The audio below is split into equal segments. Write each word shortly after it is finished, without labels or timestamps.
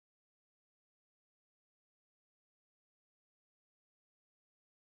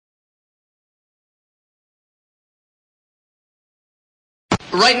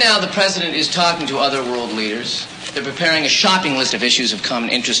Right now, the president is talking to other world leaders. They're preparing a shopping list of issues of common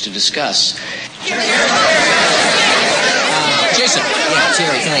interest to discuss. Jason. Yeah,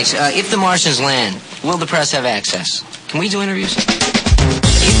 Jerry, thanks. If the Martians land, will the press have access? Can we do interviews?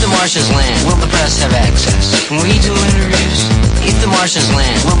 If the Martians land, will the press have access? Can we do interviews? If the Martians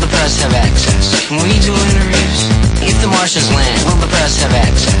land, will the press have access? Can we do interviews? If the Martians land, will the press have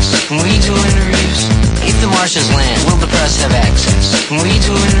access? Can we do interviews? If the Martians land, will the press have access? Can we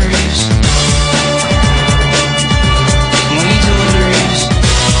do interviews? Can we do interviews?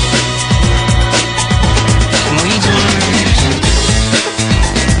 Can we do interviews?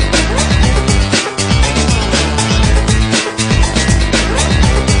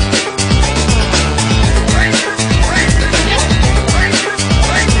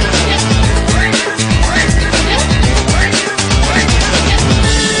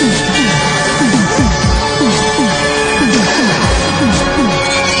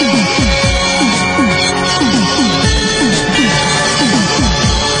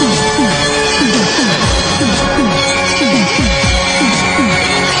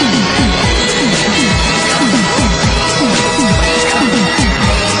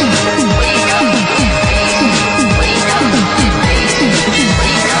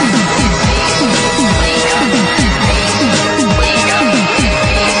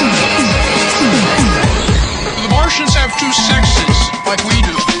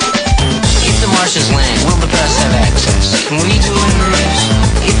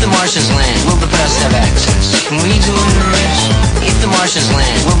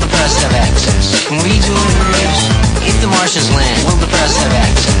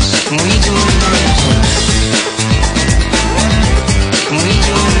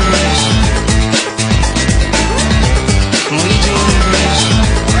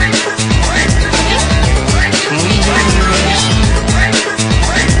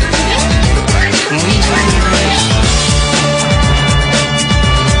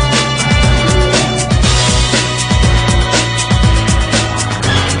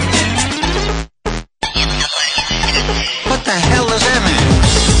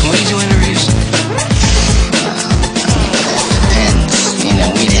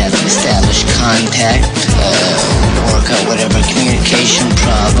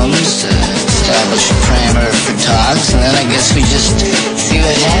 Establish a parameter for talks, and then I guess we just